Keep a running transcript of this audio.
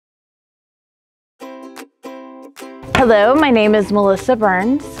Hello, my name is Melissa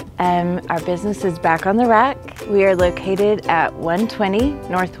Burns. Our business is Back on the Rack. We are located at 120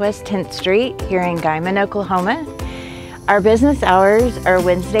 Northwest 10th Street here in Guyman, Oklahoma. Our business hours are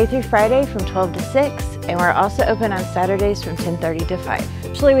Wednesday through Friday from 12 to 6, and we're also open on Saturdays from 10:30 to 5.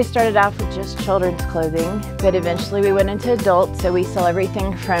 Actually, we started off with just children's clothing, but eventually we went into adult, so we sell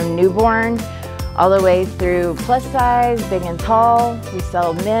everything from newborn all the way through plus size, big and tall. We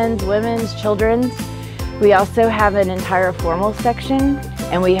sell men's, women's, children's. We also have an entire formal section,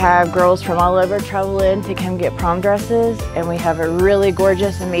 and we have girls from all over travel in to come get prom dresses, and we have a really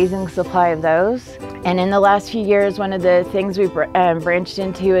gorgeous, amazing supply of those. And in the last few years, one of the things we've branched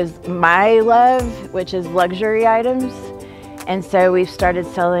into is my love, which is luxury items. And so we've started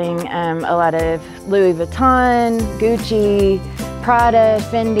selling a lot of Louis Vuitton, Gucci, Prada,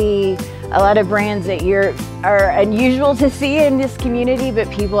 Fendi, a lot of brands that are unusual to see in this community, but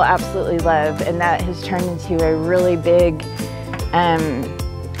people absolutely love. And that has turned into a really big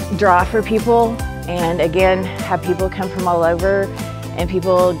draw for people. And again, have people come from all over, and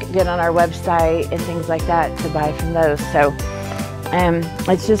people get on our website and things like that to buy from those. So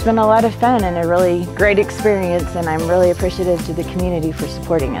it's just been a lot of fun and a really great experience, and I'm really appreciative to the community for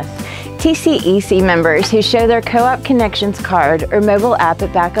supporting us. TCEC members who show their Co-op Connections card or mobile app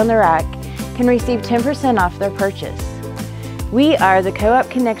at Back on the Rack can receive 10% off their purchase. We are the Co-op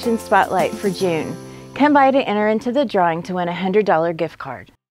Connections Spotlight for June. Come by to enter into the drawing to win a $100 gift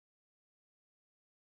card.